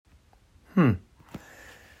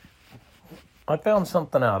I found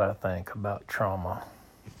something out, I think, about trauma.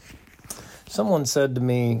 Someone said to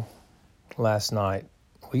me last night,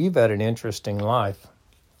 well, you've had an interesting life.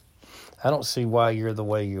 I don't see why you're the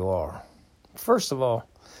way you are. First of all,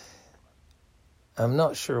 I'm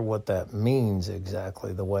not sure what that means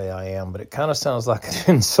exactly, the way I am, but it kind of sounds like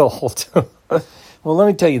an insult. Well, let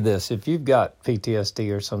me tell you this. If you've got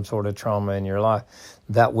PTSD or some sort of trauma in your life,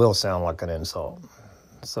 that will sound like an insult.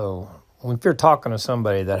 So if you're talking to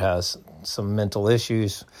somebody that has some mental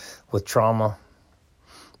issues with trauma,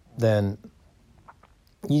 then,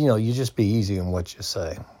 you just be easy in what you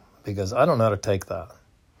say, because I don't know how to take that.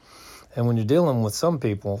 And when you're dealing with some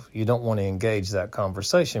people, you don't want to engage that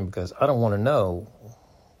conversation because I don't want to know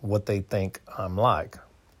what they think I'm like.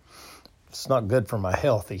 It's not good for my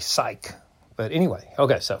healthy psyche. But anyway,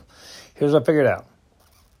 okay, so here's what I figured out.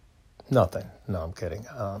 Nothing. No, I'm kidding.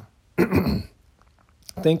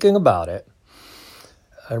 Thinking about it,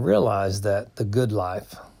 I realized that the good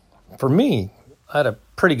life, for me, I had a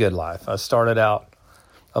pretty good life. I started out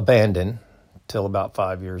abandoned till about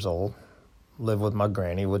 5 years old. Lived with my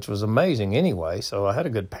granny, which was amazing anyway, so I had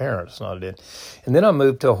a good parent. It's not it. And then I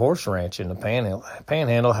moved to a horse ranch in the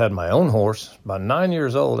Panhandle. Had my own horse. By 9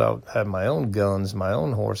 years old, I had my own guns. My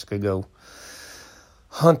own horse could go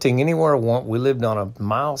hunting anywhere I want. We lived on a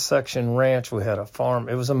mile section ranch. We had a farm.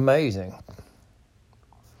 It was amazing.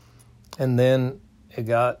 And then it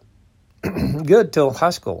got good till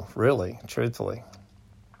high school, really, truthfully.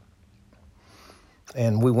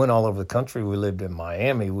 And we went all over the country. We lived in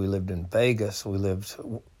Miami. We lived in Vegas. We lived,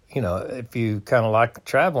 if you kind of like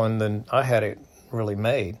traveling, then I had it really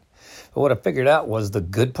made. But what I figured out was the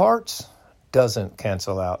good parts doesn't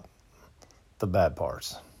cancel out the bad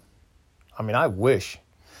parts. I mean, I wish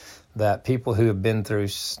that people who have been through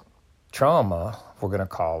trauma, we're going to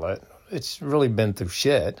call it, it's really been through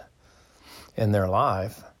shit in their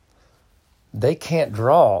life, they can't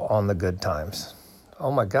draw on the good times. Oh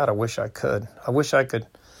my God, I wish I could. I wish I could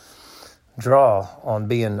draw on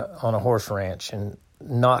being on a horse ranch and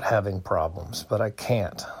not having problems, but I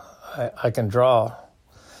can't. I can draw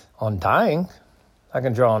on dying. I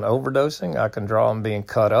can draw on overdosing. I can draw on being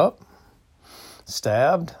cut up,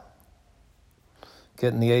 stabbed,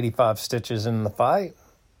 getting the 85 stitches in the fight,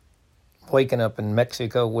 waking up in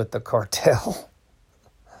Mexico with the cartel.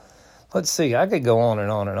 Let's see, I could go on and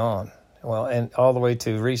on and on. Well, and all the way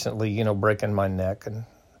to recently, breaking my neck and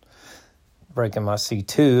breaking my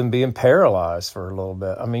C2 and being paralyzed for a little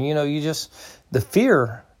bit. I mean, the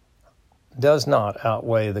fear does not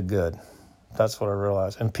outweigh the good. That's what I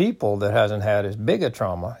realized. And people that hasn't had as big a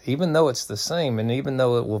trauma, even though it's the same, and even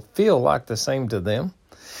though it will feel like the same to them,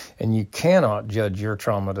 and you cannot judge your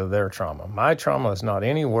trauma to their trauma. My trauma is not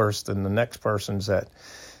any worse than the next person's that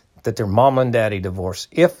their mom and daddy divorced,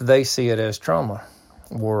 if they see it as trauma,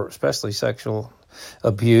 or especially sexual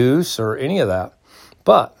abuse or any of that.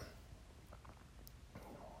 But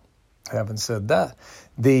having said that,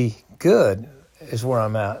 the good is where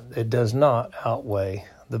I'm at. It does not outweigh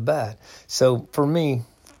the bad. So for me,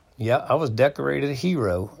 I was decorated a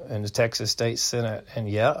hero in the Texas State Senate. And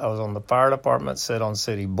I was on the fire department, sat on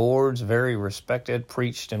city boards, very respected,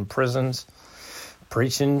 preached in prisons,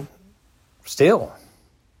 preaching still.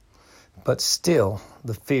 But still,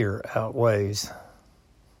 the fear outweighs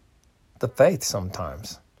the faith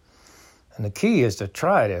sometimes. And the key is to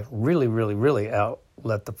try to really, really, really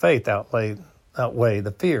let the faith outweigh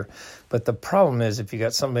the fear. But the problem is, if you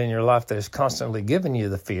got somebody in your life that is constantly giving you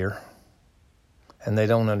the fear and they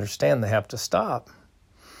don't understand, they have to stop,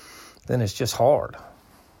 then it's just hard.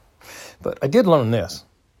 But I did learn this.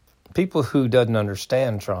 People who doesn't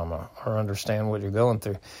understand trauma or understand what you're going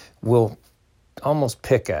through will almost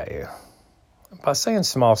pick at you. By saying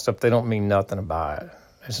small stuff, they don't mean nothing about it.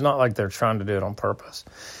 It's not like they're trying to do it on purpose.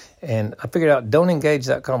 And I figured out, don't engage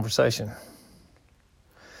that conversation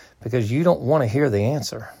because you don't want to hear the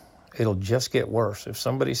answer. It'll just get worse. If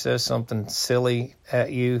somebody says something silly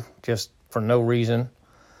at you just for no reason,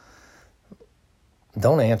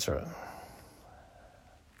 don't answer it.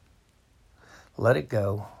 Let it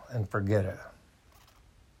go and forget it.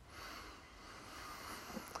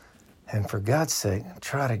 And for God's sake,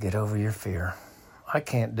 try to get over your fear. I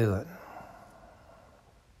can't do it.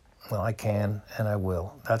 Well, I can and I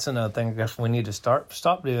will. That's another thing I guess we need to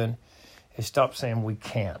stop doing is stop saying we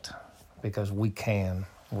can't, because we can.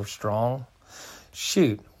 We're strong.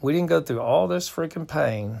 Shoot, we didn't go through all this freaking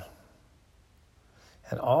pain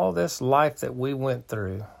and all this life that we went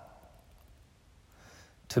through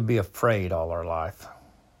to be afraid all our life.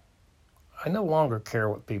 I no longer care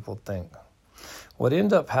what people think. What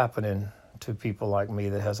ended up happening to people like me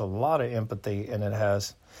that has a lot of empathy and it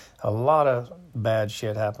has a lot of bad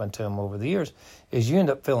shit happen to them over the years, is you end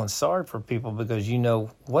up feeling sorry for people because you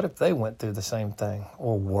know, what if they went through the same thing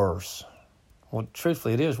or worse? Well,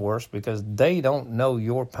 truthfully, it is worse because they don't know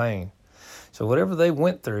your pain. So whatever they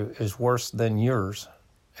went through is worse than yours,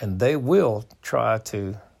 and they will try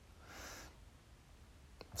to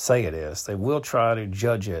say it is. They will try to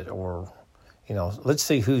judge it, or, let's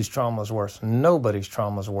see whose trauma is worse. Nobody's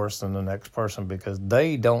trauma is worse than the next person because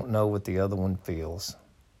they don't know what the other one feels.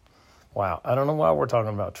 Wow, I don't know why we're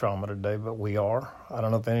talking about trauma today, but we are. I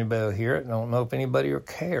don't know if anybody will hear it. I don't know if anybody will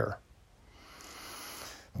care.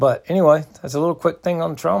 But anyway, that's a little quick thing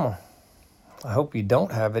on trauma. I hope you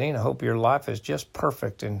don't have any, and I hope your life is just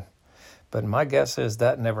perfect. But my guess is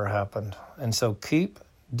that never happened. And so keep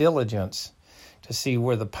diligence to see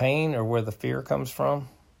where the pain or where the fear comes from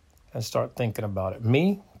and start thinking about it.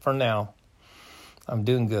 Me, for now, I'm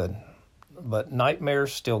doing good. But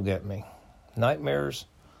nightmares still get me. Nightmares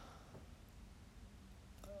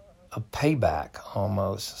of payback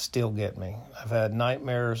almost still get me. I've had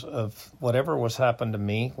nightmares of whatever was happened to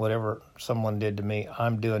me, whatever someone did to me,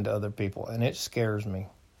 I'm doing to other people, and it scares me.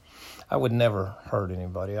 I would never hurt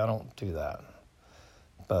anybody. I don't do that.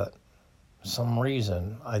 But for some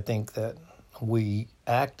reason, I think that we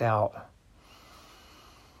act out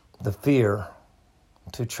the fear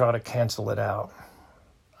to try to cancel it out.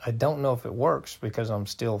 I don't know if it works because I'm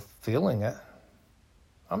still feeling it.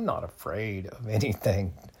 I'm not afraid of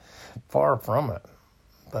anything. Far from it.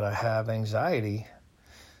 But I have anxiety,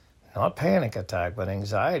 not panic attack, but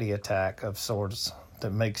anxiety attack of sorts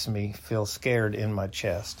that makes me feel scared in my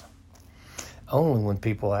chest. Only when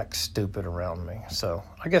people act stupid around me. So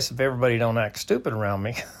I guess if everybody don't act stupid around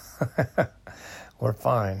me, we're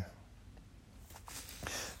fine.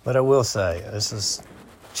 But I will say, this is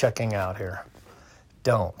checking out here.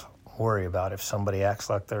 Don't worry about if somebody acts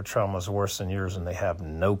like their trauma is worse than yours and they have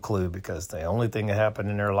no clue because the only thing that happened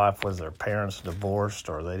in their life was their parents divorced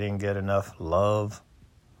or they didn't get enough love.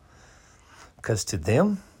 Because to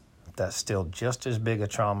them, that's still just as big a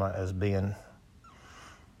trauma as being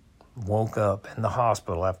woke up in the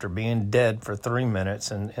hospital after being dead for 3 minutes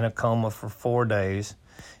and in a coma for 4 days,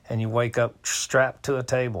 and you wake up strapped to a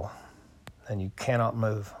table and you cannot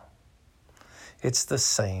move. It's the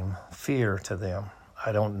same fear to them.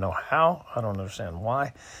 I don't know how, I don't understand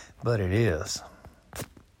why, but it is.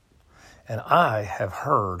 And I have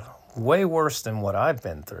heard way worse than what I've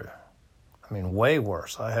been through. I mean, way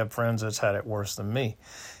worse. I have friends that's had it worse than me.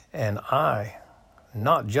 And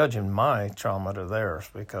not judging my trauma to theirs,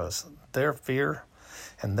 because their fear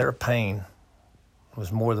and their pain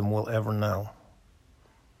was more than we'll ever know.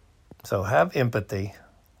 So have empathy.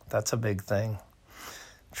 That's a big thing.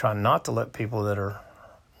 Try not to let people that are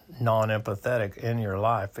non-empathetic in your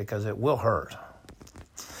life because it will hurt.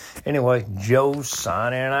 Anyway, Joe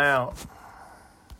signing out.